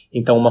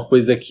Então, uma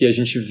coisa que a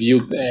gente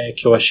viu,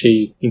 que eu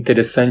achei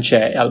interessante,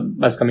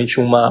 basicamente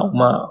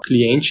uma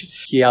cliente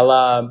que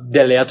ela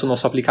deleta o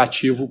nosso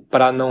aplicativo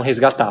para não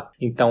resgatar.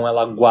 Então,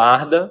 ela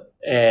guarda,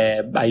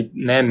 aí,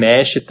 né,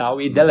 mexe e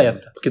tal, e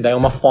deleta. Porque daí é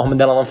uma forma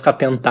dela não ficar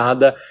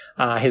tentada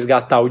a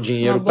resgatar o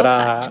dinheiro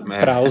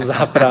para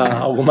usar para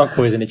alguma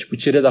coisa, né? Tipo,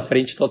 tira da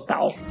frente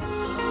total.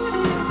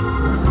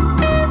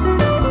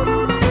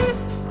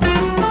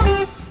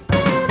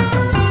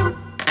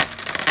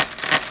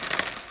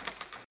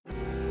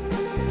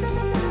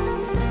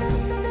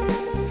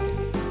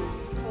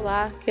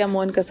 Aqui é a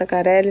Mônica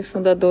Sacarelli,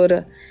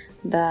 fundadora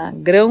da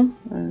Grão,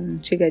 a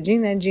antiga DIN,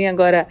 né? DIN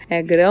agora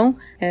é Grão.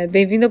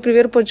 Bem-vindo ao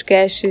primeiro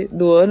podcast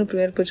do ano,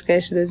 primeiro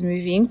podcast de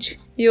 2020.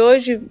 E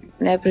hoje,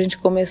 né, para a gente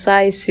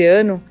começar esse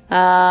ano,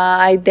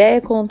 a ideia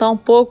é contar um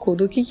pouco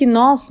do que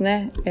nós,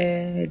 né,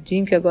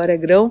 DIN, que agora é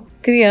Grão,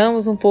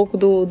 criamos um pouco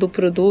do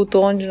produto,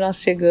 onde nós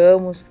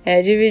chegamos,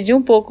 dividir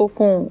um pouco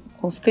com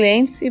os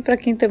clientes e para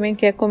quem também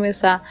quer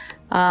começar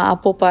a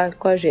poupar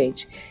com a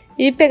gente.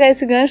 E pegar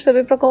esse gancho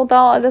também para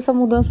contar dessa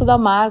mudança da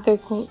marca e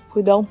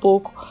contar um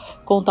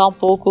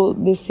pouco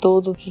desse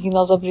todo que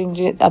nós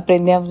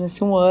aprendemos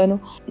nesse um ano.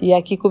 E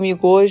aqui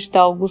comigo hoje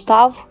está o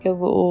Gustavo, que é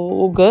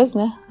o Gus,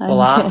 né?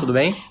 Olá, tudo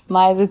bem?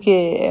 Mais do que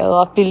é o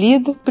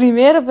apelido.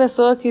 Primeira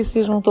pessoa que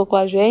se juntou com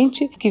a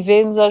gente, que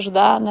veio nos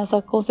ajudar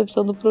nessa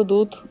concepção do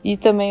produto. E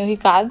também o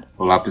Ricardo.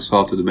 Olá,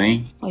 pessoal, tudo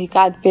bem? O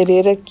Ricardo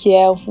Pereira, que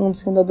é um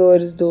dos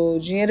fundadores do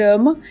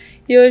Dinheirama.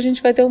 E hoje a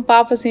gente vai ter um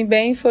papo assim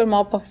bem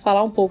informal para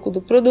falar um pouco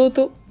do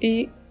produto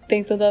e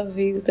tem tudo a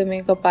ver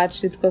também com a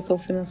parte de educação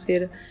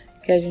financeira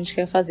que a gente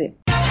quer fazer.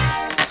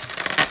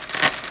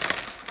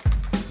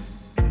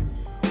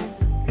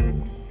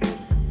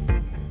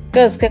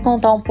 Gus, quer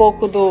contar um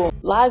pouco do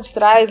lá de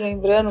trás,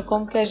 lembrando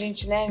como que a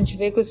gente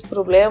veio com esse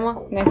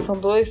problema, né, que são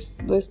dois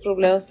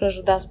problemas para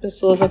ajudar as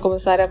pessoas a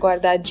começarem a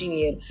guardar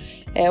dinheiro.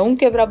 Um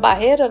quebrar a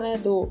barreira, né,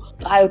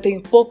 eu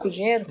tenho pouco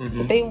dinheiro,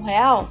 eu tenho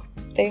R$1,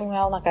 tem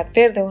R$1 na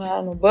carteira, tem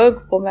R$1 no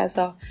banco,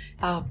 começa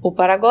a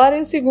poupar agora.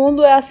 E o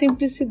segundo é a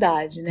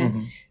simplicidade, né?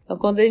 Então,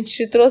 quando a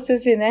gente trouxe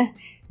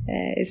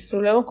esse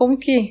problema, como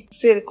que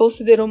você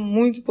considerou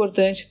muito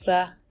importante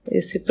para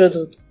esse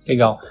produto?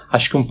 Legal.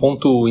 Acho que um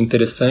ponto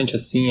interessante,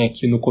 assim, é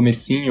que no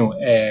comecinho,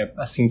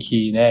 assim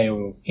que, né,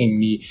 eu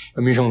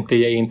me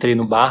juntei e entrei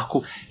no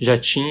barco, já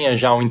tinha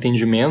um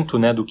entendimento,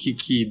 né, do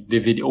que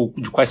deveria, ou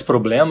de quais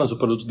problemas o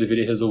produto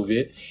deveria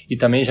resolver, e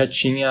também já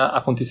tinha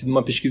acontecido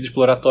uma pesquisa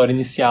exploratória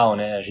inicial,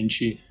 né? A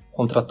gente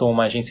contratou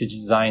uma agência de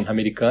design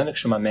americana que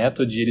chama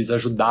Method, e eles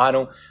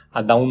ajudaram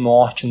a dar um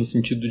norte no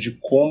sentido de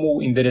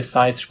como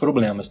endereçar esses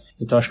problemas.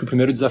 Então, acho que o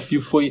primeiro desafio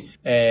foi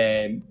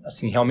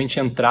realmente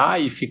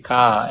entrar e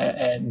ficar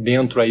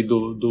dentro aí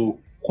do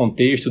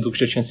contexto do que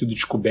já tinha sido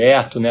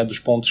descoberto, né, dos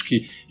pontos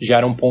que já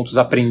eram pontos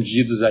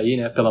aprendidos aí,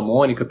 né, pela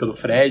Mônica, pelo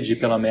Fred e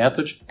pela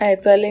Method.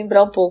 Para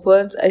lembrar um pouco,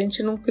 antes a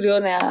gente não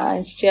criou, né, a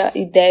gente tinha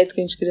ideia do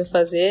que a gente queria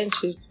fazer, a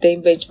gente tem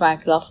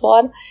benchmark lá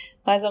fora,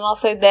 mas a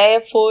nossa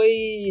ideia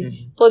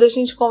foi poder a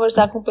gente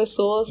conversar com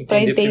pessoas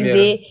para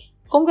entender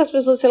como que as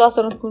pessoas se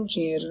relacionam com o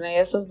dinheiro, né? E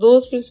essas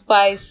duas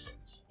principais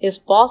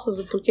respostas,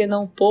 o porquê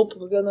não poupo,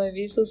 porque eu não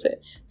invisto,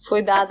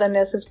 foi dada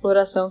nessa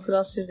exploração que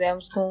nós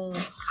fizemos com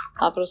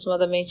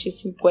aproximadamente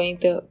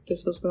 50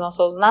 pessoas que nós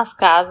somos nas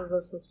casas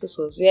dessas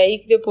pessoas. E aí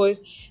que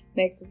depois,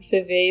 né, que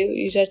você veio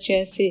e já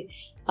tinha esse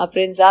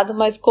aprendizado,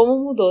 mas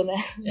como mudou, né?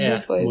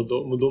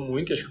 Mudou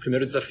muito, e acho que o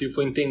primeiro desafio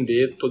foi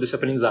entender todo esse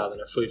aprendizado,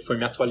 né? Foi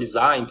me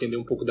atualizar, entender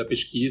um pouco da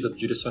pesquisa, do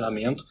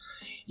direcionamento,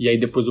 e aí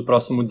depois o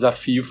próximo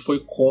desafio foi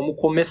como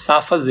começar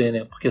a fazer,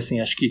 né? Porque assim,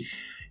 acho que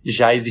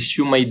já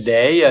existia uma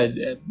ideia,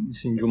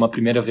 assim, de uma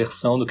primeira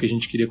versão do que a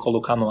gente queria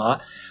colocar no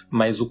ar,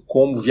 mas o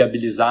como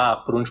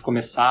viabilizar, por onde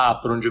começar,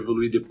 por onde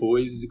evoluir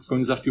depois, foi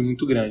um desafio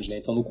muito grande, né?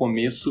 Então no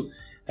começo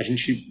a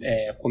gente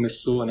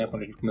começou, né,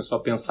 quando a gente começou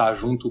a pensar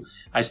junto,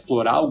 a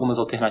explorar algumas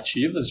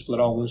alternativas,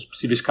 explorar alguns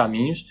possíveis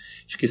caminhos.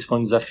 Acho que esse foi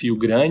um desafio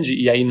grande,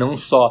 e aí não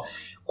só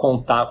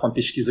contar com a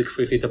pesquisa que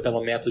foi feita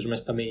pela Method,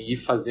 mas também ir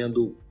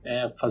fazendo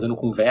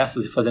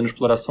conversas e fazendo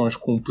explorações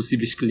com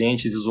possíveis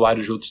clientes e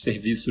usuários de outros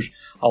serviços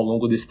ao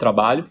longo desse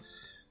trabalho.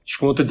 Acho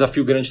que um outro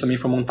desafio grande também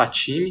foi montar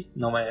time,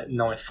 não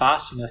é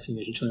fácil, né? Assim,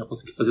 a gente não ia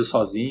conseguir fazer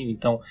sozinho,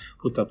 então,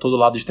 todo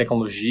lado de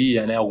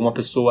tecnologia, né?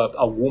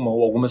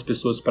 Algumas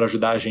pessoas para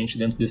ajudar a gente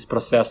dentro desse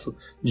processo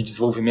de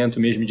desenvolvimento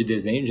mesmo, de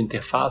desenho, de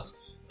interface.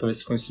 Então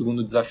esse foi um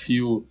segundo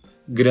desafio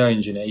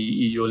grande, né?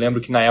 E eu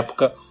lembro que na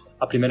época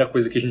a primeira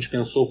coisa que a gente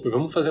pensou foi,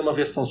 vamos fazer uma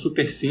versão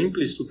super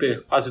simples,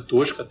 super quase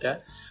tosca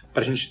até,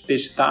 pra gente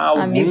testar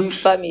amigos,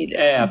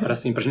 família.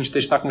 Pra gente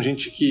testar com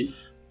gente que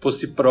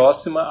fosse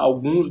próxima a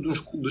alguns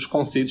dos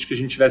conceitos que a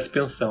gente estivesse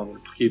pensando.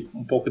 Porque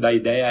um pouco da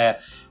ideia é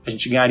a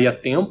gente ganharia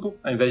tempo,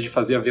 ao invés de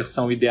fazer a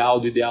versão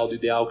ideal,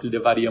 que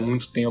levaria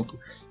muito tempo,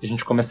 a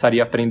gente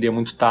começaria a aprender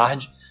muito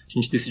tarde. A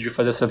gente decidiu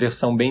fazer essa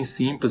versão bem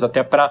simples,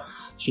 até para a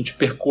gente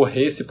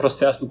percorrer esse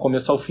processo do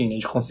começo ao fim, né?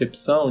 De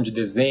concepção, de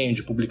desenho,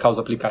 de publicar os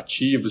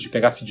aplicativos, de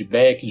pegar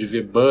feedback, de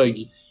ver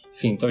bug,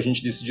 enfim. Então a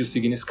gente decidiu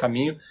seguir nesse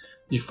caminho,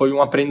 E foi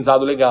um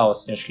aprendizado legal,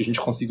 assim, acho que a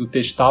gente conseguiu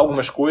testar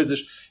algumas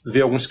coisas,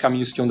 ver alguns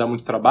caminhos que iam dar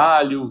muito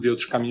trabalho, ver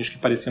outros caminhos que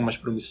pareciam mais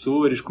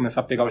promissores,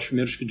 começar a pegar os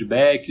primeiros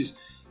feedbacks,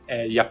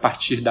 e a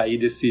partir daí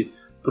desse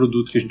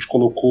produto que a gente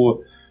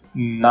colocou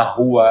na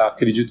rua,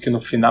 acredito que no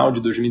final de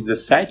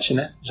 2017,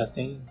 né? Já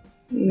tem...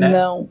 Né?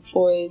 Não,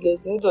 foi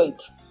 2018.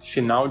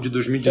 Final de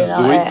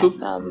 2018.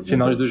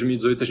 Final de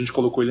 2018 a gente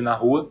colocou ele na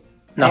rua.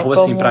 Na rua,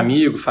 assim, para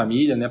amigo,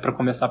 família, né? Para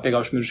começar a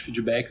pegar os primeiros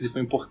feedbacks, e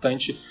foi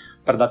importante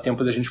para dar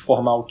tempo da gente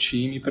formar o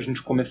time, para a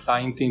gente começar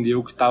a entender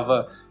o que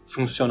estava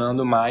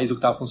funcionando mais e o que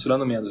estava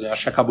funcionando menos.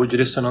 Acho que acabou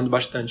direcionando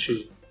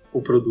bastante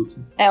o produto.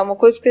 Uma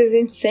coisa que a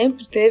gente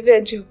sempre teve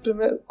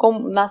primeiro,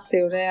 como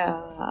nasceu, né?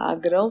 A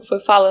Grão foi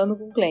falando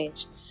com o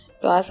cliente.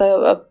 Então essa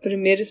é a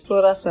primeira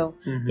exploração.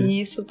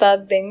 E isso está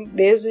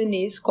desde o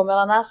início, como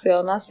ela nasceu.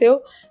 Ela nasceu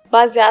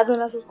baseado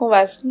nessas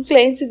conversas com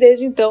clientes, e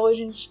desde então a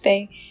gente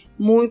tem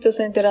muito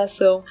essa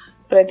interação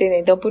para entender.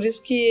 Então por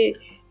isso que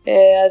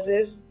às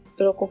vezes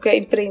para qualquer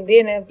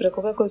empreender, né, para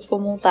qualquer coisa, se for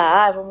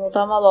montar, vou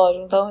montar uma loja,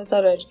 montar um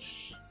restaurante,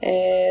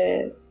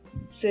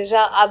 você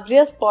já abrir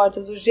as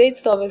portas do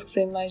jeito talvez que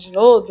você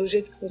imaginou, do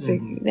jeito que você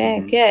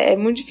quer, é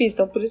muito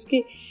difícil. Então por isso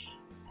que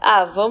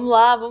vamos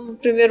lá, vamos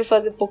primeiro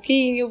fazer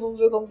pouquinho, vamos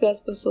ver como que as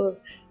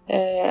pessoas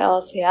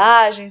elas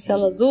reagem, se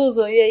elas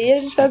usam, e aí a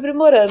gente vai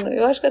aprimorando.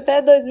 Eu acho que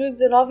até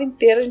 2019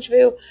 inteiro a gente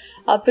veio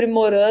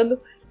aprimorando,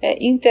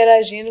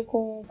 interagindo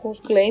com os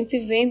clientes e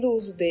vendo o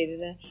uso dele,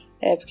 né?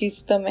 Porque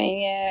isso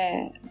também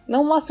é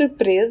não uma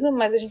surpresa,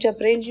 mas a gente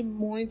aprende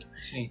muito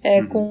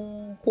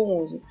com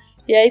o uso.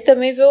 E aí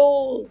também vê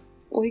o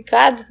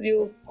Ricardo e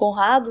o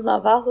Conrado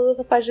Navarro, toda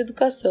essa parte de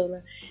educação,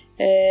 né?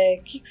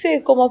 Que você,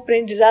 como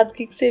aprendizado, o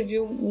que você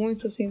viu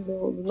muito assim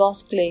do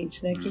nosso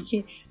cliente, né?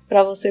 Que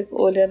para você,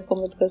 olhando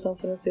como educação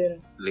financeira?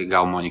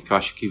 Legal, Mônica. Eu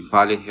acho que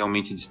vale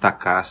realmente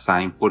destacar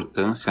essa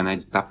importância, né,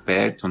 de estar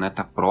perto, né,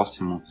 estar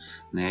próximo,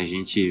 né? A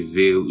gente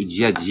vê o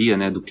dia a dia,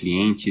 né, do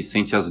cliente,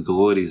 sente as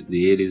dores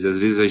deles. Às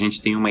vezes a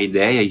gente tem uma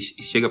ideia e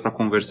chega para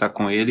conversar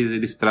com eles,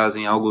 eles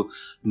trazem algo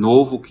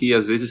novo que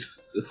às vezes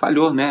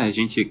falhou, né? A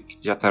gente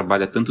já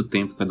trabalha tanto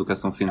tempo com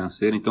educação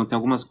financeira, então tem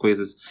algumas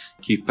coisas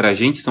que pra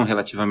gente são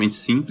relativamente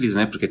simples,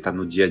 né? Porque tá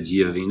no dia a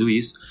dia vendo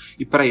isso,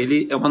 e para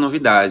ele é uma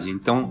novidade.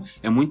 Então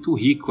é muito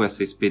rico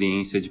essa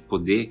experiência de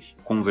poder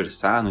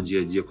conversar no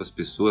dia a dia com as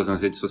pessoas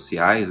nas redes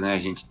sociais, né? A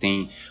gente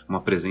tem uma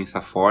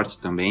presença forte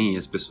também, e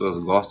as pessoas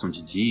gostam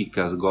de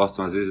dicas,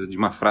 gostam às vezes de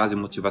uma frase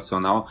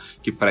motivacional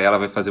que para ela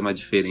vai fazer uma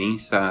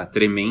diferença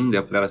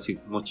tremenda para ela se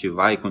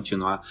motivar e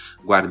continuar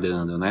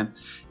guardando, né?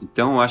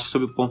 Então eu acho,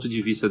 sob o ponto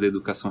de vista da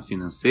educação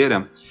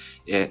financeira,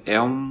 é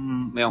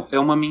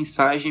uma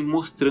mensagem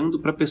mostrando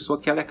para a pessoa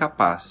que ela é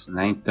capaz,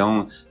 né?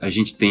 Então a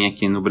gente tem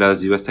aqui no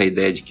Brasil essa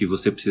ideia de que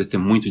você precisa ter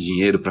muito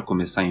dinheiro para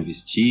começar a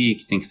investir,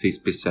 que tem que ser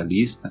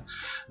especialista,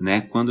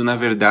 né? Quando na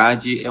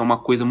verdade é uma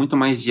coisa muito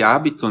mais de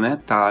hábito, né?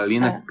 Tá ali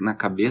na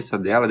cabeça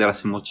dela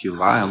se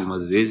motivar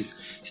algumas vezes,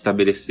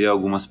 estabelecer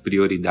algumas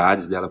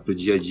prioridades dela para o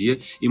dia a dia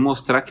e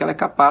mostrar que ela é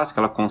capaz, que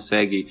ela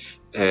consegue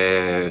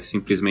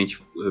simplesmente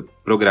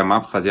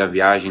programar para fazer a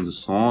viagem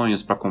dos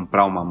sonhos, para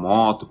comprar uma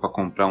moto, para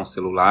comprar um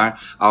celular,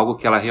 algo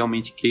que ela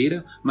realmente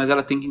queira, mas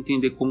ela tem que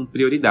entender como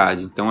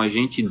prioridade. Então a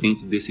gente,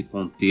 dentro desse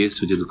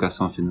contexto de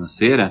educação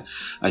financeira,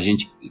 a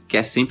gente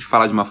quer sempre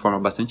falar de uma forma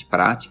bastante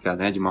prática,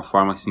 né, de uma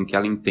forma assim que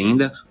ela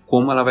entenda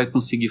como ela vai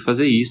conseguir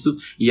fazer isso,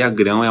 e a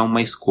Grão é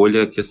uma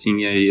escolha que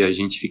assim a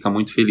gente fica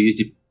muito feliz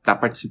de estar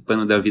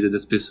participando da vida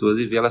das pessoas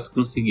e ver elas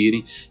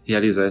conseguirem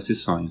realizar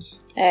esses sonhos.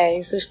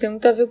 Isso acho que tem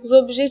muito a ver com os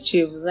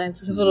objetivos, né?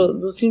 Então você falou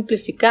do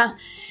simplificar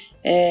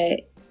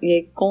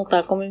e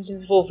contar como a gente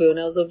desenvolveu,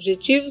 né? Os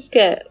objetivos, que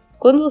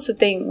quando você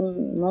tem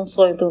um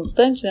sonho tão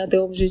distante, né? Tem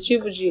um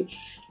objetivo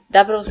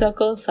dá para você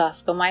alcançar,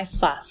 fica mais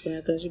fácil,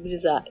 né?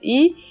 Tangibilizar.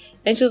 E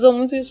a gente usou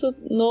muito isso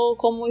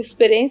como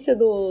experiência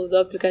do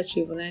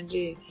aplicativo, né?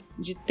 De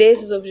ter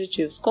esses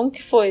objetivos. Como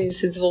que foi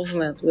esse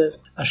desenvolvimento, Gus?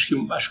 Acho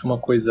que uma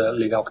coisa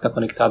legal que está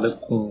conectada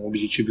com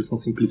objetivo e com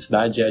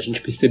simplicidade a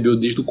gente percebeu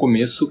desde o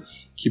começo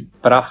que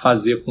para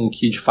fazer com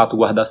que de fato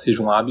guardar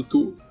seja um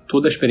hábito,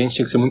 toda a experiência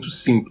tinha que ser muito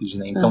simples,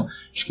 né? Então,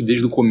 acho que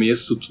desde o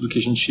começo tudo que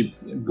a gente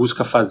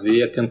busca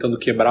fazer é tentando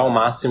quebrar ao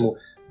máximo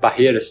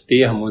barreiras,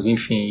 termos,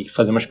 enfim,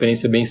 fazer uma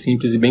experiência bem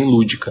simples e bem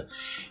lúdica.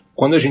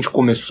 Quando a gente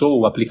começou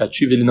o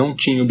aplicativo, ele não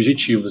tinha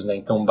objetivos, né?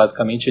 Então,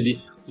 basicamente,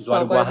 o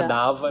usuário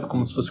guardava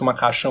como se fosse uma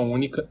caixa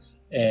única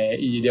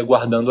e ele ia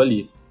guardando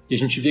ali. E a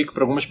gente via que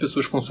para algumas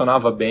pessoas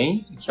funcionava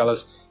bem, que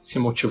elas se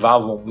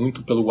motivavam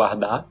muito pelo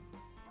guardar,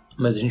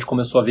 mas a gente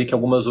começou a ver que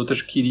algumas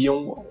outras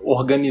queriam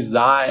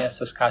organizar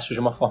essas caixas de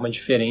uma forma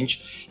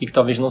diferente e que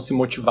talvez não se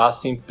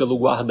motivassem pelo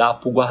guardar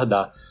por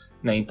guardar,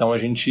 né? Então, a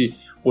gente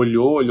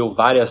olhou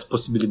várias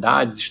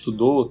possibilidades,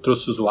 estudou,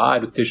 trouxe o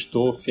usuário,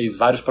 testou, fez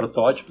vários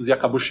protótipos e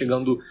acabou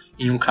chegando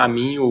em um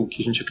caminho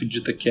que a gente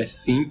acredita que é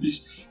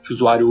simples, que o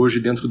usuário hoje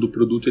dentro do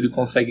produto ele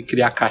consegue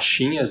criar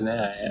caixinhas,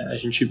 né? A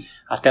gente,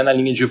 até na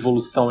linha de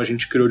evolução, a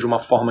gente criou de uma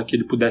forma que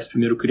ele pudesse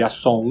primeiro criar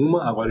só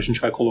uma, agora a gente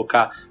vai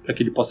colocar para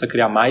que ele possa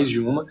criar mais de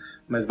uma,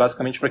 mas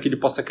basicamente para que ele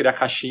possa criar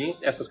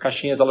caixinhas. Essas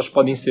caixinhas elas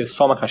podem ser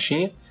só uma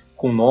caixinha,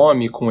 com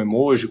nome, com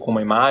emoji, com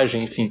uma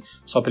imagem, enfim,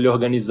 só para ele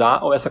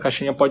organizar, ou essa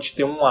caixinha pode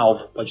ter um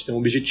alvo, pode ter um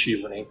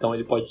objetivo, né? Então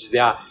ele pode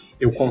dizer,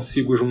 eu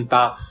consigo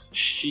juntar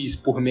X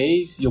por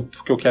mês,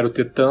 porque eu quero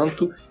ter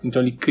tanto,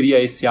 então ele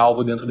cria esse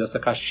alvo dentro dessa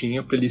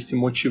caixinha para ele se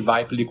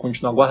motivar e para ele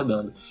continuar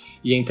guardando.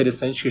 E é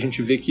interessante que a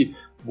gente vê que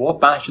boa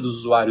parte dos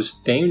usuários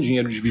tem o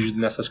dinheiro dividido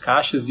nessas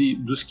caixas e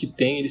dos que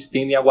tem, eles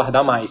tendem a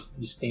guardar mais,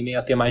 eles tendem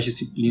a ter mais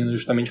disciplina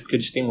justamente porque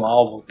eles têm um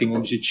alvo, têm um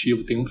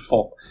objetivo, têm um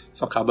foco.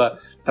 Isso acaba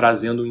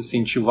trazendo um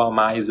incentivo a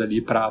mais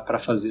ali para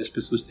fazer as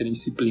pessoas terem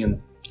disciplina,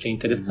 que é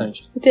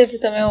interessante. E teve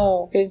também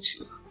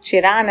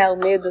tirar, né, o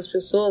medo das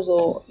pessoas,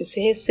 ou esse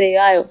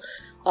receio,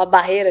 a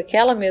barreira que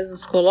ela mesma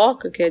se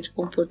coloca, que é de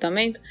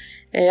comportamento,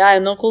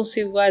 eu não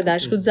consigo guardar.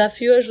 Acho que o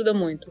desafio ajuda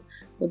muito.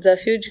 O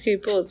desafio de que,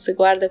 você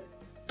guarda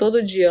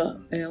todo dia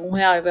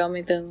R$1 e vai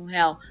aumentando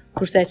R$1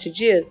 por 7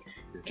 dias,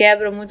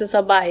 quebra muito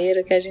essa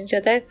barreira que a gente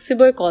até se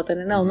boicota,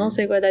 né? Não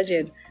sei guardar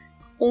dinheiro.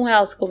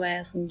 R$1 você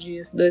começa um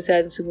dia,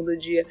 R$2 no segundo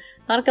dia.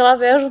 Na hora que ela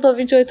vê, juntou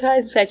R$28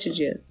 em 7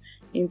 dias.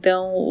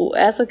 Então,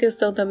 essa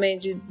questão também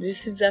de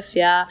se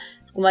desafiar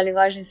com uma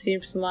linguagem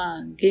simples,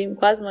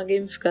 quase uma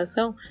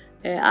gamificação,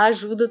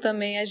 ajuda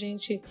também a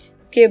gente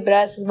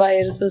quebrar essas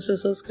barreiras para as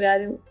pessoas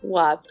criarem o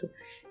hábito.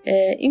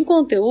 Em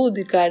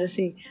conteúdo, cara,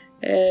 assim,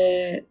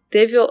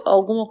 teve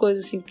alguma coisa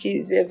assim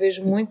que eu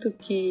vejo muito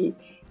que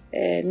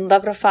não dá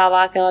para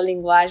falar aquela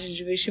linguagem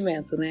de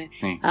investimento, né?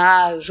 Sim.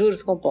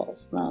 Juros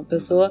compostos. Não, a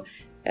pessoa,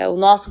 o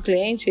nosso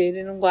cliente,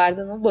 ele não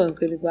guarda no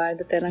banco, ele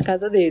guarda até na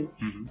casa dele.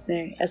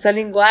 Né? Essa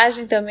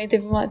linguagem também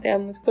é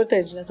muito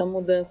importante nessa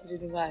mudança de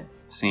linguagem.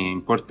 Sim, é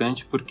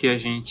importante porque a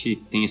gente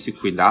tem esse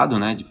cuidado,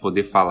 né, de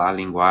poder falar a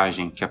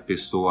linguagem que a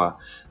pessoa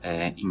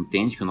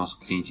entende, que o nosso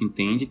cliente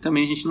entende, e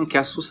também a gente não quer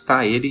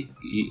assustar ele,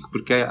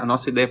 porque a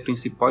nossa ideia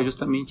principal é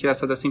justamente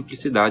essa da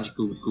simplicidade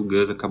que o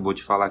Gus acabou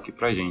de falar aqui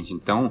pra gente.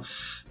 Então,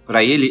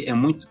 para ele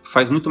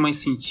faz muito mais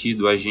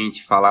sentido a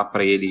gente falar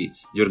para ele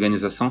de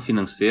organização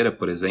financeira,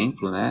 por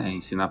exemplo, né,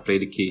 ensinar para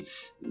ele que,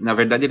 na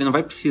verdade, ele não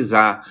vai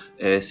precisar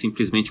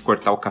simplesmente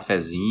cortar o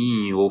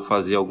cafezinho ou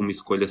fazer alguma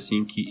escolha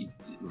assim que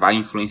vai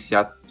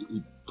influenciar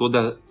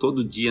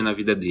todo dia na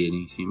vida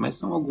dele, enfim, mas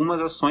são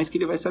algumas ações que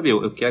ele vai saber,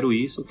 eu quero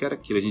isso, eu quero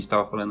aquilo. A gente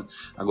estava falando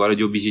agora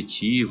de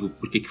objetivo,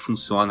 por que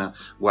funciona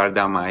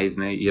guardar mais,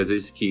 né, e às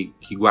vezes que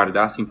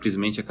guardar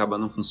simplesmente acaba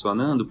não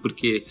funcionando,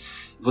 porque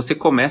você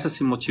começa a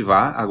se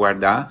motivar a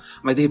guardar,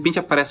 mas de repente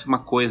aparece uma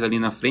coisa ali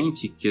na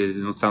frente, que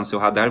não está no seu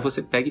radar,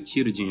 você pega e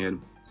tira o dinheiro.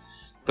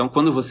 Então,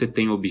 quando você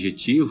tem um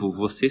objetivo,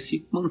 você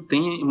se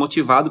mantém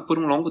motivado por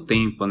um longo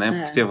tempo, né?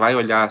 Porque você vai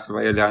olhar, você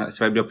vai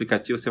abrir o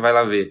aplicativo, você vai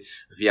lá ver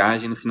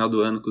viagem no final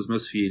do ano com os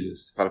meus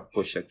filhos. Você fala,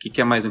 poxa, o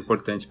que é mais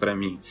importante para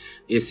mim?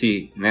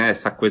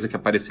 Essa coisa que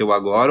apareceu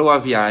agora ou a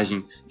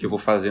viagem que eu vou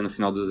fazer no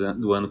final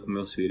do ano com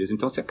meus filhos?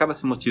 Então, você acaba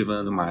se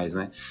motivando mais,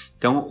 né?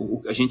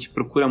 Então, a gente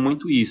procura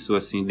muito isso,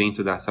 assim,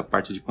 dentro dessa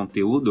parte de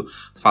conteúdo,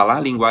 falar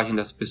a linguagem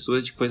das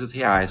pessoas de coisas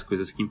reais,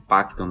 coisas que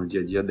impactam no dia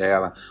a dia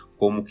dela,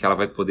 como que ela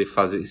vai poder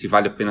fazer, se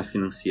vale a pena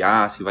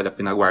financiar, se vale a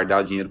pena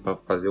guardar o dinheiro para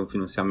fazer um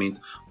financiamento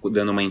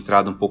dando uma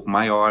entrada um pouco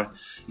maior.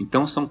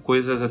 Então são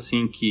coisas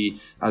assim que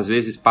às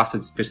vezes passa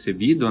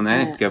despercebido,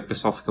 né? Porque o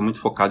pessoal fica muito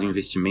focado em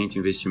investimento,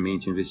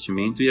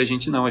 e a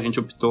gente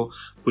optou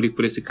por ir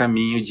por esse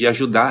caminho de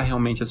ajudar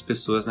realmente as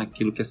pessoas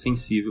naquilo que é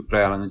sensível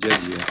para ela no dia a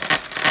dia.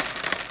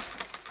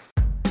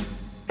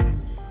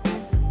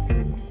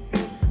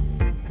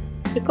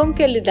 E como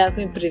que é lidar com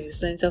o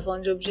imprevisto? A gente está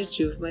falando de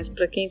objetivo, mas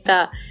para quem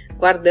está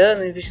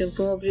guardando, investindo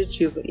por um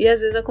objetivo, e às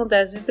vezes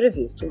acontece o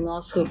imprevisto.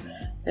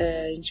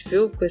 A gente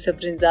viu com esse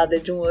aprendizado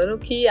de um ano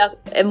que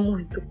é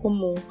muito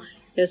comum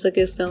essa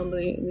questão do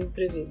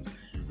imprevisto.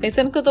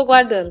 Pensando que eu estou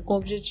guardando com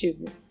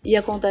objetivo e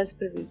acontece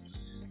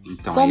imprevisto.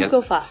 Então, como que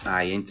eu faço?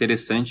 É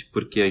interessante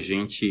porque a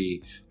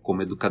gente,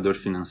 como educador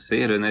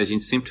financeiro, né, a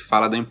gente sempre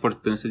fala da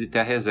importância de ter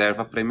a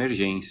reserva para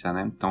emergência,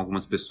 né? Então,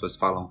 algumas pessoas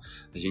falam,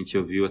 a gente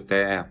ouviu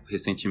até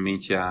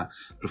recentemente a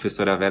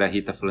professora Vera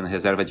Rita falando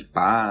reserva de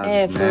paz,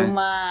 né? Foi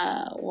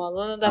uma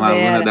aluna da Vera.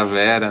 Uma aluna da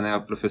Vera, né? A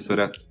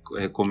professora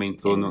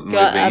comentou no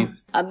evento.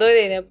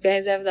 Adorei, né? Porque a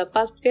reserva da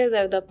paz,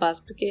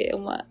 porque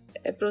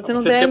é pra você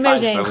não ter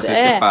emergência. Pra você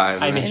ter paz,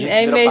 né?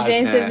 A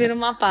emergência vira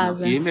uma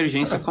paz. E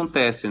emergência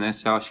acontece, né?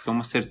 Eu acho que é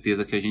uma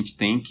certeza que a gente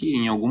tem que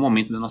em algum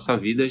momento da nossa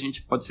vida a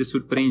gente pode ser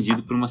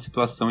surpreendido por uma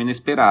situação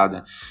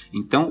inesperada.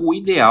 Então, o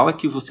ideal é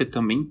que você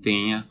também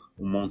tenha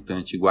um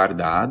montante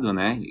guardado,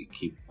 né,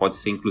 que pode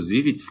ser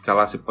inclusive, ficar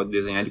lá, você pode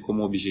desenhar ele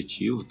como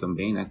objetivo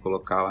também, né,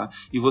 colocar lá,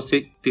 e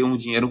você ter um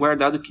dinheiro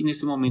guardado que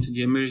nesse momento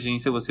de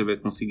emergência você vai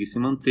conseguir se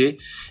manter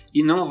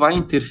e não vai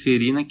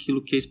interferir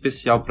naquilo que é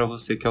especial para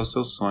você, que é o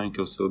seu sonho, que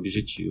é o seu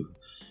objetivo.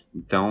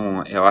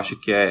 Então, eu acho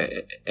que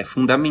é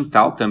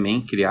fundamental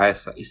também criar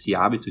esse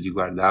hábito de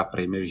guardar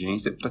para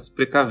emergência, para se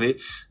precaver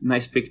na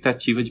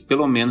expectativa de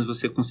pelo menos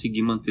você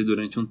conseguir manter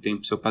durante um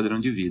tempo seu padrão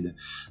de vida.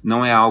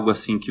 Não é algo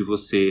assim que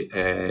você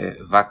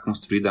vá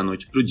construir da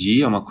noite para o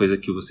dia, é uma coisa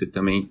que você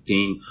também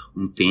tem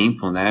um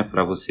tempo, né,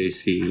 para você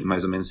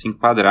mais ou menos se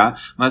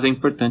enquadrar, mas é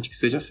importante que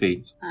seja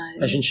feito.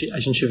 A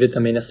gente vê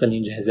também nessa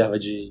linha de reserva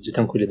de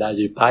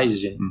tranquilidade e paz,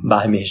 de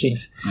barra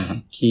emergência,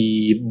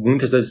 que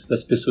muitas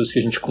das pessoas que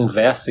a gente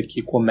conversa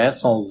que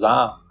começam a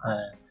usar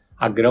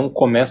a grão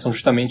começam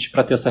justamente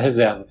para ter essa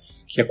reserva,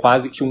 que é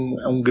quase que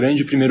um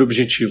grande primeiro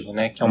objetivo,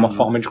 né? Que é uma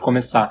forma de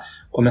começar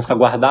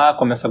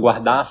a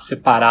guardar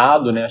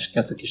separado, né? Acho que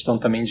tem essa questão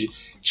também de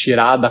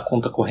tirar da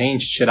conta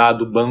corrente, tirar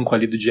do banco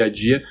ali do dia a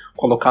dia,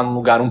 colocar num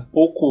lugar um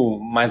pouco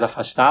mais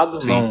afastado,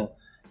 não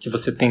que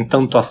você tem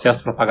tanto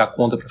acesso para pagar a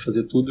conta, para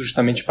fazer tudo,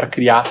 justamente para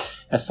criar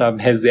essa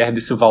reserva,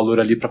 esse valor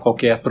ali para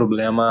qualquer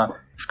problema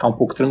ficar um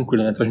pouco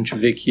tranquilo, né? Então a gente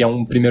vê que é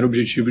um primeiro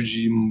objetivo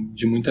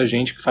de muita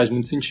gente que faz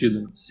muito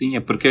sentido. Sim, é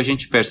porque a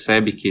gente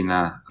percebe que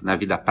na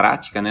vida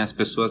prática, né, as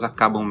pessoas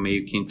acabam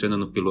meio que entrando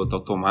no piloto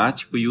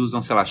automático e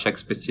usam, sei lá, cheque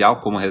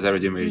especial como reserva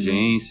de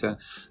emergência,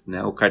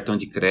 né, o cartão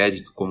de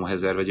crédito como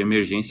reserva de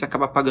emergência e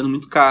acaba pagando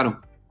muito caro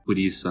por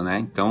isso, né?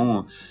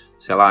 Então,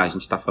 sei lá, a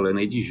gente está falando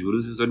aí de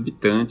juros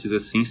exorbitantes,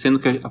 assim, sendo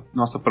que a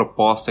nossa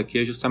proposta aqui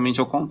é justamente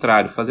ao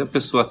contrário, fazer a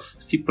pessoa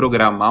se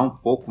programar um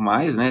pouco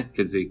mais, né,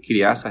 quer dizer,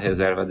 criar essa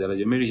reserva dela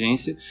de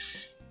emergência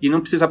e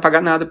não precisa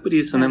pagar nada por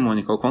isso, né,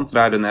 Mônica? Ao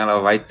contrário, né, ela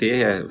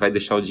vai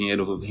deixar o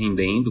dinheiro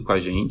rendendo com a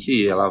gente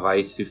e ela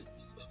vai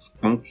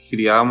vamos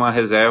criar uma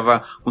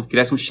reserva, como que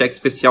criasse um cheque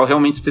especial,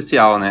 realmente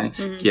especial, né,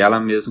 que ela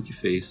mesma que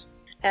fez.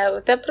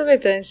 Até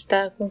aproveitando, a gente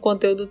tá com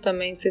conteúdo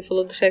também, você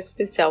falou do cheque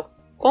especial.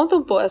 Conta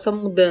um pouco essa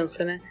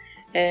mudança, né?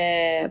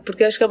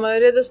 Porque eu acho que a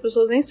maioria das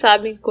pessoas nem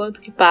sabem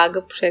quanto que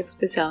paga pro cheque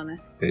especial, né?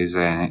 Pois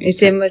é.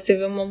 Mas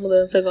teve uma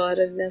mudança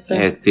agora nessa...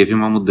 Teve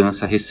uma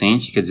mudança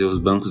recente, quer dizer, os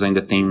bancos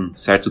ainda têm um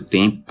certo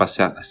tempo para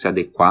se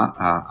adequar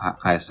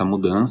a essa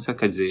mudança,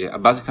 quer dizer,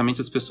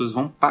 basicamente as pessoas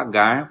vão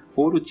pagar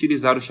por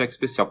utilizar o cheque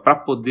especial, para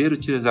poder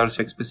utilizar o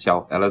cheque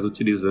especial, elas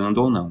utilizando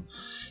ou não.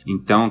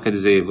 Então, quer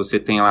dizer, você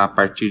tem lá a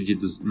partir de,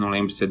 não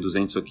lembro se é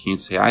 200 ou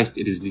 500 reais,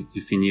 eles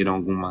definiram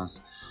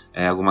algumas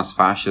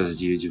faixas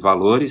de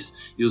valores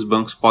e os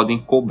bancos podem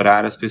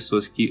cobrar as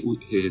pessoas que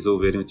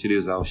resolverem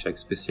utilizar o cheque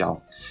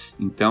especial.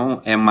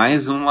 Então, é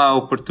mais uma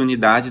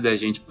oportunidade da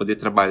gente poder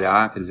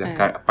trabalhar, quer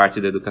dizer, a parte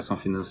da educação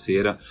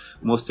financeira,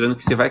 mostrando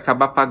que você vai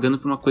acabar pagando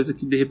por uma coisa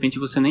que de repente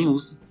você nem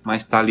usa,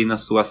 mas está ali na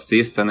sua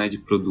cesta, né, de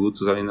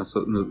produtos, ali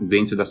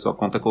dentro da sua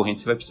conta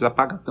corrente, você vai precisar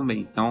pagar também.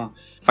 Então,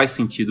 faz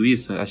sentido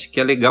isso? Acho que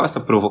é legal essa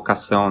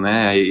provocação,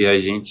 né? E a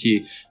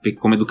gente,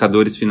 como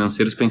educadores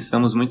financeiros,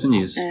 pensamos muito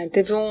nisso.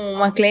 Teve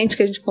uma cliente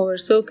que a gente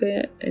conversou, que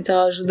a gente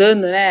estava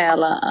ajudando, né,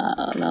 ela,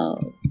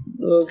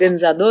 o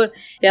organizador,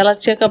 e ela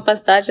tinha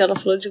capacidade, ela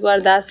falou, de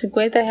guardar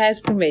 50 reais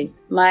por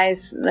mês.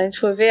 Mas a gente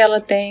foi ver,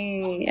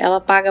 ela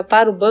paga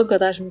para o banco a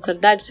taxa de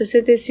mensalidade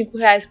 65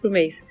 reais por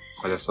mês.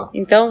 Olha só.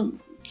 Então,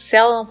 se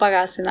ela não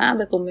pagasse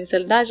nada como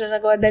mensalidade, ela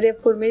guardaria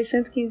por mês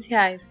 115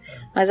 reais.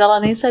 Mas ela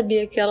nem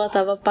sabia que ela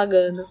estava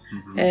pagando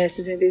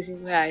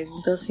 65 reais.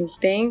 Então, assim,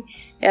 tem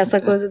essa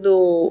coisa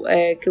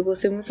que eu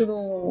gostei muito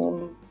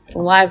do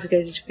live que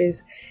a gente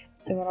fez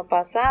semana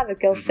passada,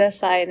 que é o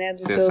CSI, né?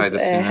 CSI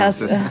das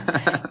finanças.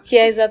 Que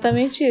é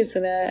exatamente isso,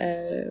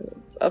 né?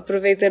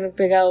 Aproveitando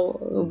pegar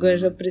o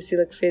gancho da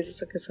Priscila, que fez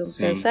essa questão do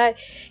CSI,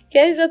 que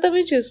é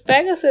exatamente isso.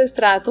 Pega seu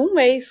extrato, um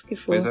mês que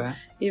for,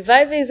 e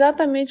vai ver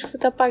exatamente o que você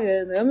está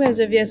pagando. Eu mesmo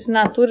já vi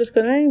assinaturas que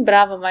eu não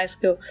lembrava mais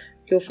que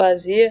eu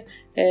fazia,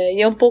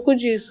 e é um pouco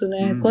disso,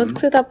 né? Quanto que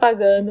você está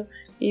pagando.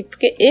 E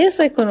porque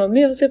essa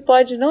economia você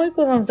pode não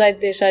economizar e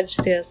deixar de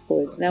ter as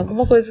coisas, né?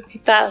 Alguma coisa que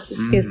está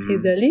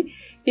esquecida ali,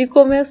 e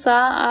começar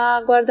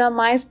a guardar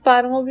mais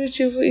para um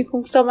objetivo e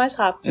conquistar mais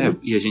rápido.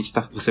 E a gente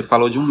você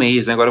falou de um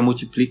mês, né? Agora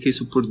multiplica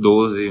isso por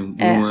 12,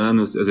 um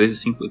ano. Às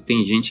vezes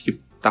tem gente que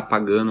está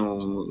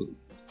pagando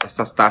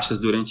essas taxas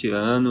durante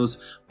anos,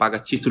 paga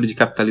título de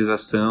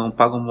capitalização,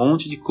 paga um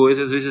monte de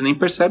coisa, às vezes nem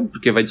percebe,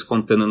 porque vai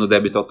descontando no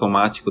débito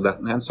automático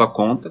da sua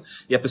conta,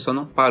 e a pessoa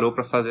não parou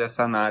para fazer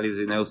essa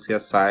análise, né? O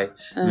CSI,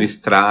 no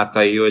extrato,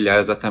 e olhar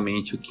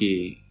exatamente o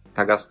que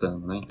está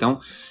gastando, né? Então,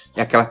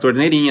 é aquela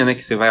torneirinha, né,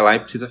 que você vai lá e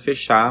precisa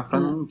fechar para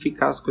não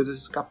ficar as coisas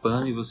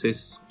escapando e você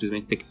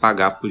simplesmente ter que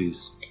pagar por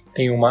isso.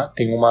 Tem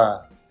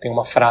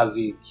uma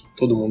frase que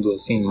todo mundo,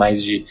 assim,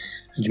 mais de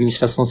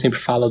administração sempre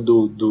fala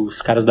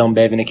dos caras da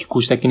Ambev, né, que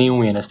custa que nem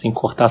unha, né, você tem que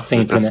cortar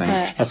sempre,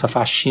 né? Essa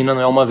faxina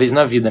não é uma vez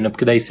na vida, né,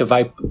 porque daí você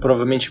vai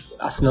provavelmente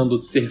assinando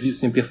outro serviço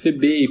sem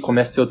perceber e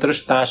começa a ter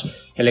outras taxas.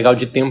 É legal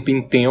de tempo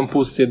em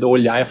tempo você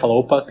olhar e falar,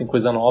 opa, tem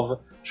coisa nova,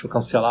 deixa eu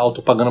cancelar, eu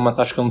tô pagando uma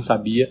taxa que eu não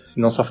sabia, e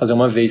não só fazer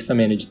uma vez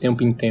também, né, de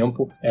tempo em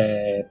tempo,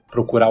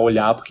 procurar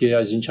olhar, porque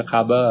a gente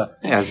acaba...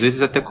 às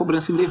vezes até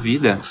cobrança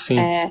indevida. Sim.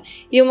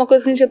 E uma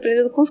coisa que a gente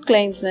aprendeu com os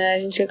clientes, né, a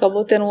gente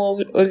acabou tendo um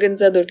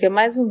organizador que é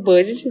mais um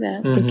budget,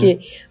 né, porque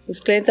os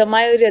clientes, a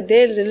maioria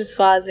deles, eles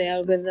fazem a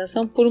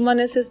organização por uma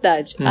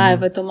necessidade.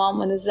 Vai tomar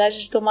uma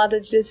necessidade de tomada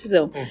de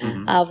decisão.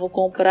 Vou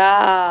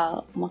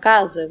comprar uma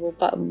casa, vou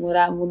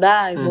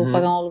mudar e vou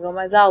pagar um aluguel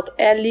mais alto.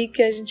 É ali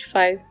que a gente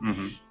faz...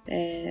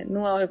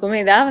 não é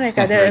recomendável, né,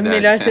 cara? É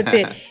melhor você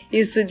ter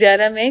isso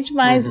diariamente,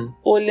 mas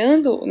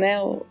olhando, né,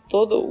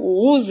 todo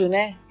o uso,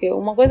 né? Porque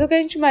uma coisa é o que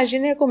a gente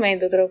imagina e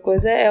recomenda, outra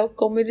coisa é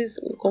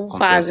como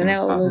fazem,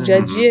 né? No dia a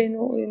dia e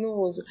no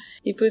uso.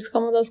 E por isso que é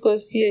uma das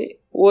coisas que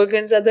o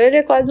organizador, ele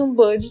é quase um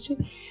budget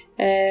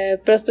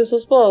para as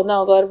pessoas,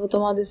 não, agora eu vou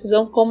tomar uma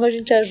decisão, como a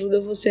gente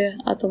ajuda você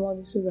a tomar uma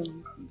decisão.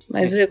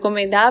 Mas o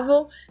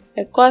recomendável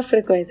qual a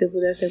frequência que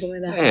pudesse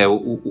recomendar?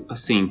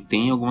 Assim,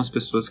 tem algumas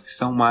pessoas que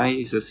são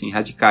mais, assim,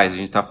 radicais. A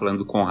gente tá falando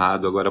do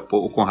Conrado agora,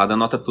 o Conrado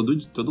anota todo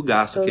o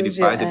gasto todo que ele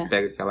dia, faz, ele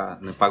pega aquela,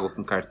 paga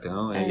com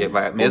cartão, e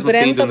vai, mesmo o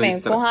Breno tendo também,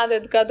 o Conrado é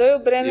educador e o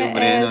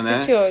Breno né?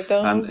 CTO,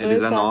 então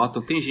eles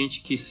anotam. Tem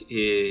gente que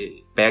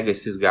pega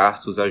esses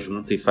gastos,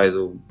 ajunta e faz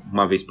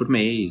uma vez por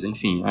mês,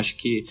 enfim, acho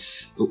que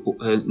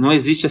não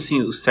existe,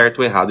 assim, o certo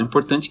ou errado. O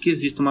importante é que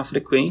exista uma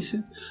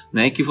frequência,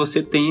 né, que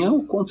você tenha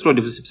o controle,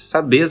 você precisa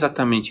saber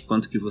exatamente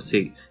quanto que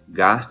você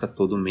gasta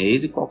todo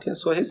mês e qual que é a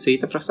sua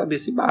receita para saber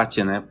se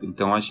bate, né?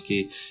 Então acho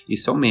que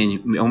isso é o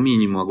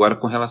mínimo. Agora,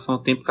 com relação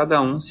ao tempo,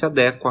 cada um se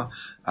adequa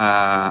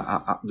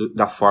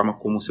da forma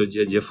como o seu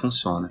dia a dia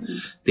funciona.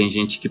 Tem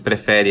gente que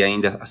prefere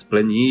ainda as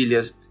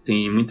planilhas,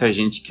 tem muita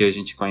gente que a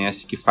gente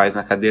conhece que faz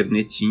na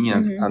cadernetinha,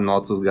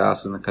 anota os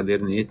gastos na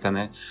caderneta,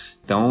 né?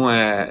 Então,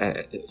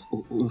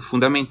 o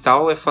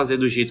fundamental é fazer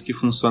do jeito que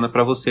funciona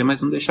para você,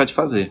 mas não deixar de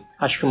fazer.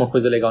 Acho que uma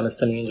coisa legal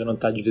nessa linha de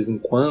anotar de vez em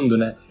quando,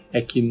 né,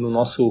 é que no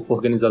nosso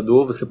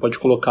organizador você pode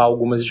colocar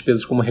algumas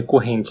despesas como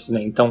recorrentes,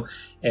 né? Então,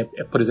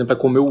 por exemplo,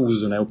 como eu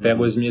uso, né? Eu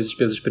pego as minhas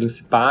despesas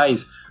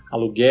principais,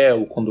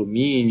 aluguel,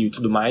 condomínio e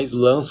tudo mais,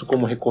 lanço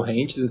como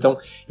recorrentes, então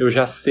eu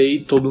já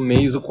sei todo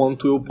mês o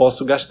quanto eu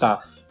posso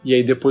gastar. E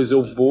aí depois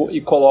eu vou e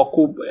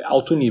coloco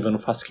alto nível, eu não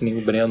faço que nem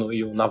o Breno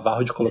e o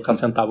Navarro de colocar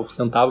centavo por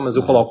centavo, mas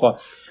eu coloco, o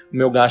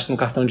meu gasto no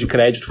cartão de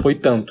crédito foi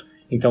tanto.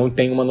 Então eu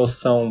tenho uma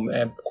noção,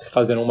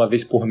 fazendo uma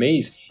vez por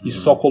mês e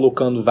só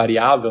colocando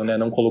variável, né,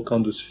 não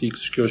colocando os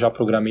fixos que eu já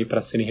programei para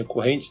serem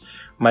recorrentes,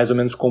 mais ou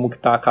menos como que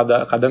tá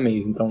cada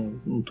mês.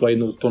 Então não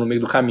tô no meio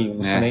do caminho,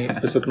 não sou nem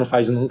a pessoa que não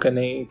faz nunca,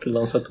 nem que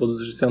lança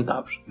todos os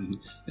centavos.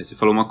 Você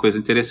falou uma coisa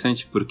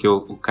interessante, porque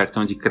o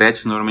cartão de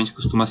crédito normalmente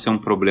costuma ser um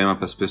problema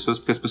para as pessoas,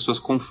 porque as pessoas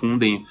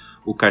confundem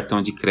o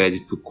cartão de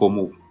crédito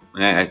como...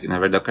 na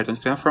verdade, o cartão de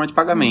crédito é uma forma de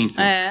pagamento,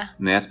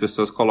 né? As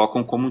pessoas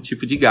colocam como um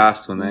tipo de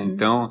gasto, né?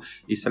 Então,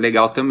 isso é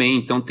legal também.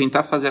 Então,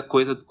 tentar fazer a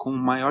coisa com o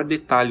maior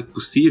detalhe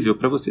possível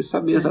para você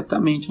saber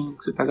exatamente onde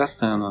você está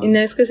gastando. E não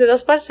esquecer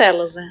das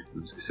parcelas, né?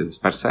 Não esquecer das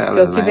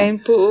parcelas,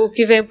 o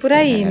que vem por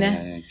aí,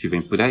 né? O que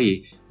vem por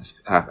aí.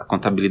 A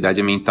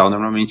contabilidade mental,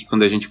 normalmente,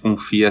 quando a gente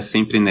confia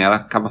sempre nela,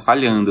 acaba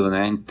falhando,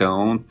 né?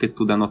 Então, ter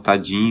tudo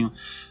anotadinho.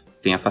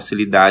 Tem a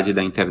facilidade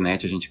da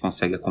internet, a gente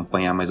consegue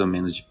acompanhar mais ou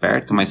menos de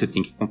perto, mas você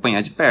tem que acompanhar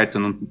de perto,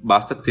 não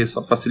basta ter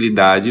só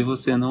facilidade e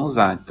você não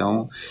usar.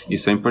 Então,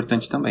 isso é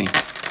importante também.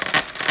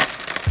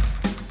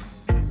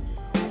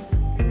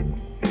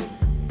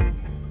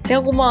 Tem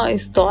alguma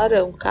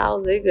história, um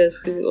caos aí, Gus,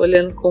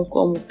 olhando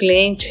como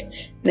cliente,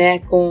 né,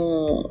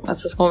 com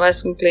essas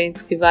conversas com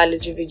clientes que vale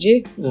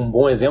dividir? Um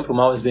bom exemplo, um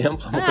mau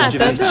exemplo, uma coisa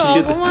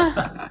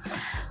divertida.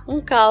 Um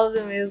caos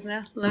mesmo,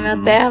 né? Na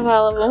minha terra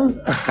fala, vamos...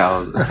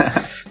 Caos.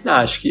 Não,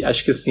 acho que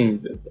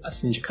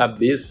assim de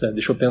cabeça,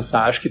 deixa eu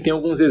pensar, acho que tem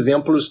alguns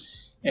exemplos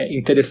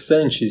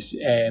interessantes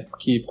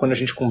que quando a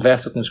gente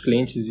conversa com os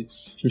clientes,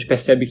 a gente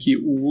percebe que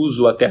o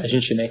uso, até a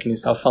gente, né, que nem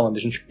estava falando, a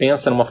gente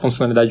pensa numa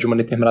funcionalidade de uma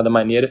determinada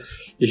maneira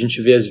e a gente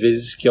vê às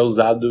vezes que é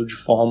usado de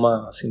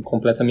forma assim,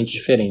 completamente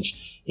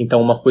diferente.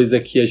 Então, uma coisa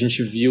que a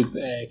gente viu,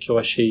 que eu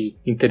achei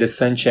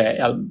interessante,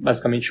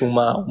 basicamente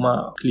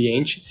uma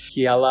cliente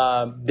que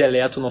ela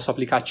deleta o nosso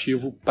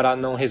aplicativo para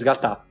não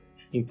resgatar.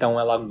 Então,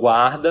 ela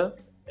guarda,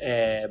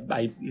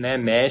 aí, né,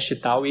 mexe e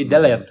tal e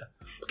deleta.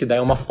 Porque daí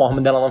é uma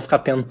forma dela não ficar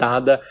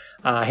tentada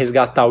a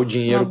resgatar o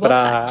dinheiro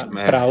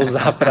para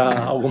usar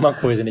para alguma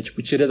coisa, né?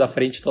 Tipo, tira da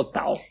frente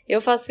total.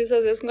 Eu faço isso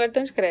às vezes com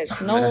cartão de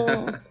crédito.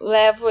 Não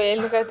levo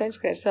ele no cartão de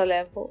crédito, só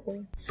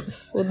levo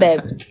o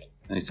débito.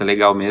 Isso é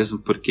legal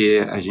mesmo,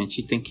 porque a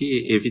gente tem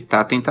que evitar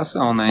a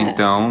tentação, né?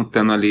 Então,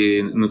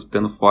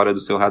 estando fora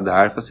do seu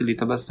radar,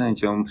 facilita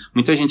bastante.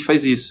 Muita gente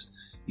faz isso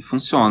e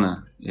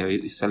funciona.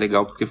 Isso é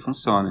legal porque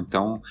funciona.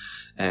 Então,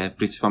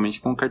 principalmente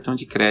com o cartão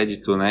de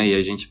crédito, né? E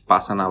a gente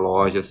passa na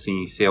loja,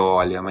 assim, você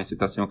olha, mas você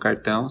tá sem o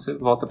cartão, você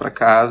volta para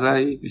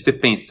casa e você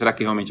pensa, será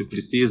que realmente eu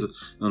preciso?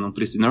 Eu não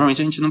preciso.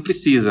 Normalmente a gente não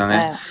precisa,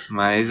 né?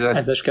 Mas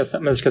acho que essa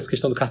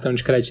questão do cartão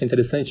de crédito é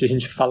interessante. A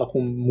gente fala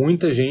com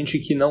muita gente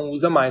que não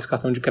usa mais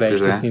cartão de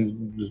crédito, assim,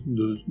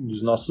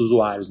 dos nossos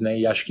usuários, né?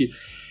 E acho que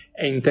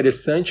é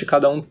interessante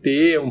cada um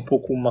ter um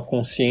pouco uma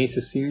consciência,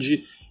 assim,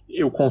 de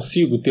eu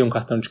consigo ter um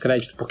cartão de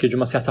crédito, porque de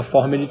uma certa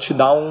forma ele te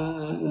dá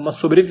uma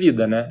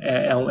sobrevida, né?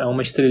 É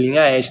uma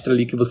estrelinha extra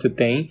ali que você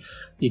tem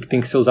e que tem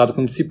que ser usado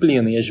com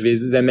disciplina, e às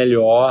vezes é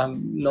melhor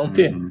não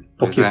ter,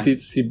 porque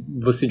se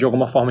você de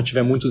alguma forma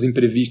tiver muitos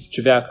imprevistos,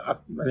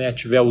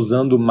 tiver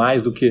usando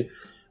mais do que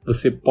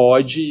você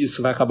pode,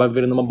 isso vai acabar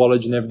virando uma bola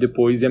de neve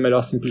depois, e é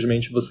melhor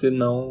simplesmente você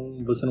não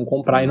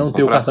comprar e não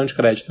ter o cartão de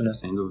crédito, né?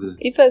 Sem dúvida.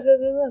 E fazer às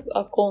vezes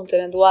a conta,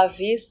 né? Do à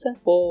vista,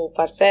 ou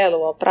parcela,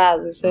 ou a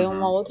prazo, isso é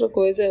uma outra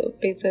coisa,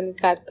 pensando em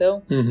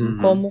cartão,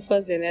 como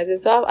fazer, né? Às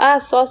vezes,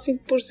 só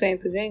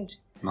 5%, gente.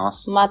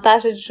 Nossa. Uma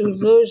taxa de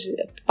juros hoje,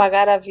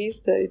 pagar à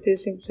vista e ter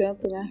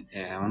 5%, né?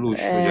 É um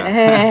luxo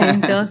já.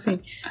 Então assim,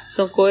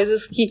 são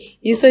coisas que...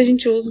 Isso a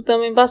gente usa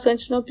também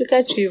bastante no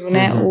aplicativo,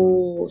 né?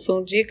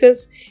 São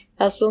dicas,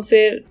 elas precisam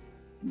ser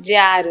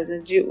diárias,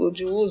 né?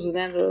 de uso,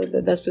 né?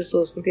 Das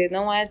pessoas, porque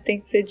tem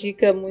que ser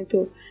dica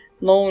muito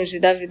longe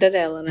da vida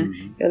dela, né?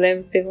 Eu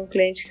lembro que teve um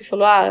cliente que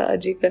falou, a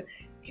dica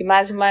que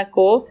mais me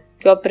marcou,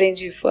 que eu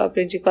aprendi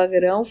com a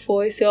Grão,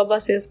 foi se eu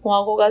abasteço com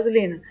álcool ou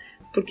gasolina.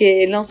 Porque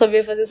ele não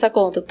sabia fazer essa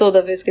conta.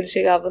 Toda vez que ele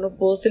chegava no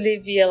posto, ele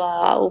via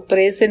lá o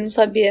preço e ele não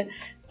sabia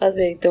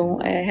fazer. Então,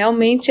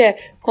 realmente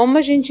como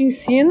a gente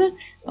ensina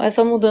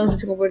essa mudança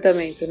de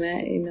comportamento,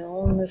 né? E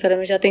não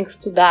necessariamente já tem que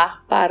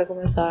estudar para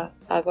começar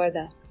a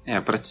guardar. A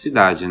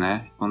praticidade,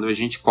 né? Quando a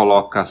gente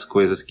coloca as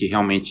coisas que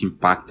realmente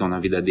impactam na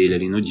vida dele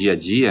ali no dia a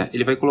dia,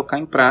 ele vai colocar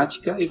em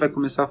prática e vai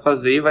começar a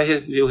fazer e vai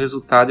ver o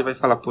resultado e vai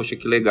falar, poxa,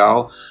 que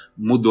legal,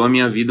 mudou a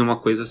minha vida, uma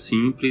coisa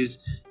simples,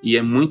 e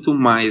é muito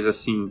mais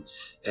assim...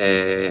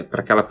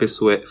 para aquela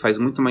pessoa faz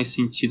muito mais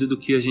sentido do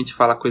que a gente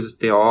falar coisas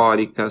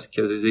teóricas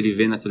que às vezes ele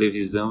vê na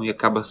televisão e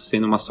acaba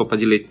sendo uma sopa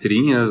de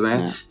letrinhas,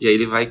 né? E aí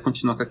ele vai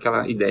continuar com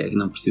aquela ideia que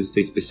não preciso ser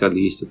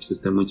especialista, preciso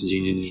ter muito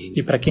dinheiro.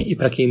 E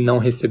para quem não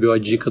recebeu a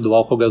dica do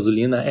álcool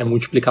gasolina, é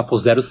multiplicar por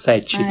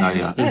 0,7.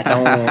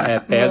 Então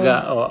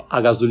pega a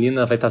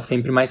gasolina vai estar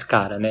sempre mais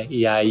cara, né?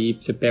 E aí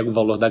você pega o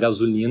valor da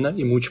gasolina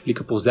e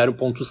multiplica por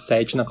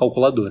 0,7 na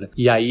calculadora.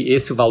 E aí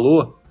esse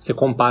valor você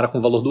compara com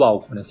o valor do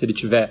álcool, né? Se ele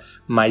tiver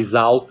mais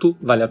alto,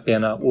 vale a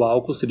pena o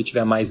álcool. Se ele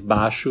tiver mais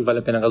baixo, vale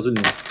a pena a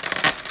gasolina.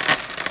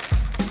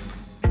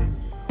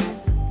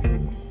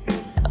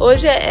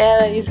 Hoje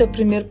isso é o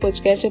primeiro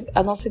podcast.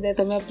 A nossa ideia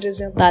também é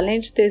apresentar, além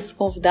de ter esses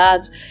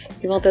convidados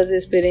que vão trazer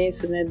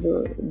experiências, né,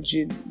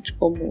 de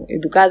como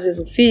educar às vezes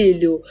um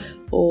filho,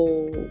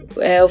 ou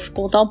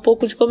contar um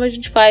pouco de como a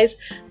gente faz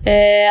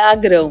a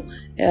Grão.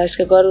 Eu acho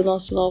que agora o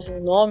nosso novo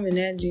nome,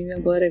 né, de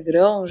agora é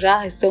Grão,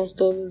 já estamos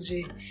todos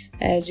de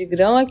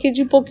grão, é que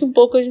de pouco em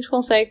pouco a gente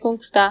consegue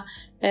conquistar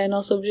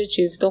nosso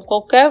objetivo. Então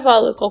qualquer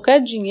valor,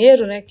 qualquer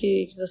dinheiro, né,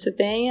 que você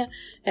tenha,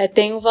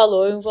 tem um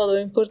valor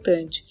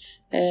importante.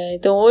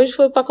 Então hoje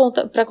foi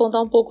para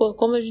contar um pouco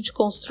como a gente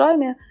constrói,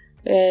 né,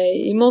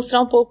 e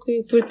mostrar um pouco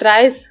por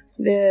trás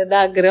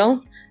da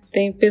Grão.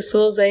 Tem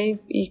pessoas aí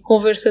e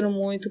conversando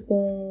muito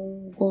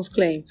com os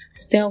clientes.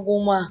 Tem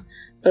alguma...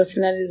 Para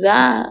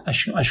finalizar...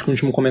 Acho que o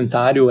último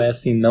comentário é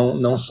assim,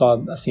 não só,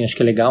 assim, acho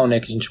que é legal, né,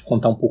 que a gente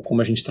contar um pouco como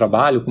a gente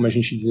trabalha, como a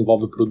gente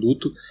desenvolve o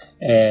produto.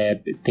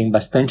 Tem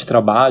bastante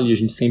trabalho e a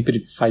gente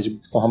sempre faz de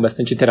forma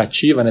bastante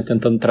interativa, né,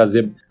 tentando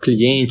trazer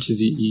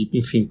clientes e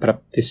enfim, para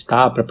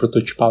testar, para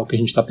prototipar o que a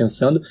gente está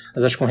pensando.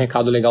 Mas acho que um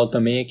recado legal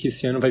também é que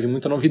esse ano vai vir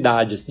muita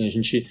novidade, assim, a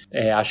gente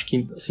acho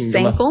que... Assim,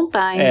 sem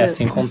contar ainda.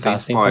 Sem contar.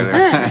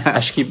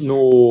 Acho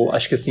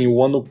que assim,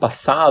 o ano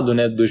passado,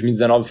 né,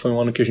 2019, foi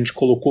um ano que a gente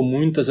colocou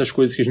muitas das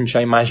coisas que a gente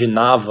já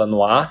imaginava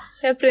no ar.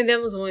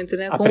 Aprendemos muito,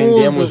 né?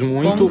 Aprendemos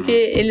muito.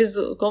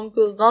 Como que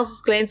os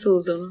nossos clientes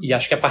usam. Né? E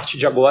acho que a partir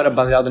de agora,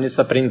 baseado nesses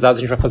aprendizados, a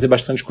gente vai fazer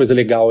bastante coisa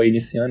legal aí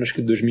nesse ano. Acho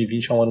que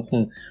 2020 é um ano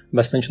com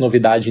bastante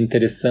novidade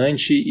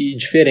interessante e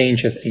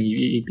diferente, assim,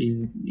 e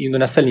indo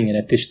nessa linha,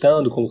 né?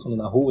 Testando, colocando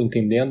na rua,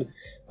 entendendo.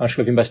 Acho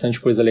que vai vir bastante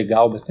coisa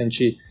legal,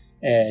 bastante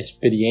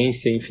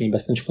experiência, enfim,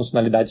 bastante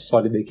funcionalidade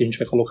sólida aí que a gente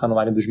vai colocar no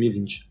ar em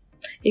 2020.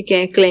 E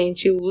quem é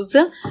cliente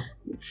usa,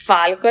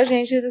 fale com a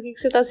gente do que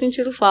você está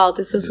sentindo falta.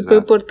 Isso é super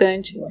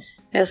importante,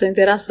 essa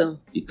interação.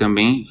 E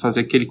também fazer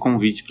aquele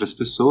convite para as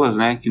pessoas,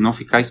 né, que não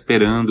ficar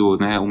esperando,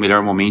 né, o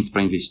melhor momento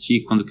para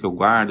investir, quando que eu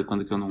guardo,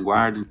 quando que eu não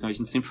guardo. Então a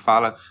gente sempre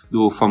fala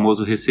do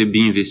famoso receber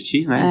e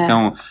investir, né?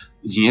 Então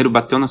o dinheiro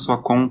bateu na sua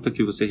conta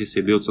que você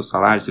recebeu do seu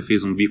salário, você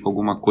fez um bico,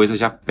 alguma coisa,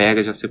 já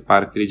pega, já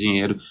separa aquele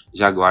dinheiro,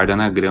 já guarda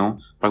na Grão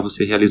para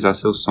você realizar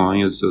seus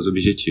sonhos, seus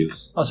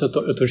objetivos. Nossa,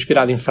 eu tô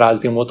inspirado em frase,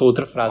 tem uma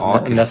outra frase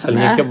nessa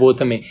linha que é boa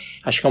também.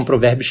 Acho que é um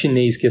provérbio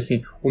chinês que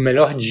assim, o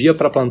melhor dia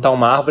para plantar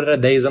uma árvore era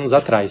 10 anos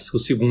atrás, o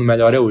segundo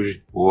melhor é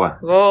hoje. Boa!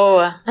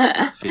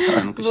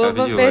 Fechando com chave de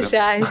ouro. Vou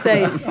fechar, isso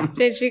aí.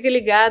 Gente, fica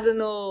ligado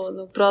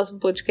no próximo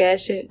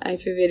podcast, aí em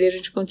fevereiro a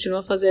gente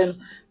continua fazendo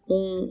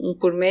um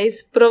por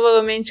mês.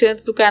 Provavelmente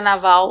antes do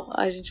carnaval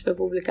a gente vai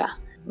publicar.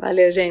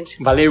 Valeu, gente.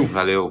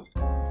 Valeu.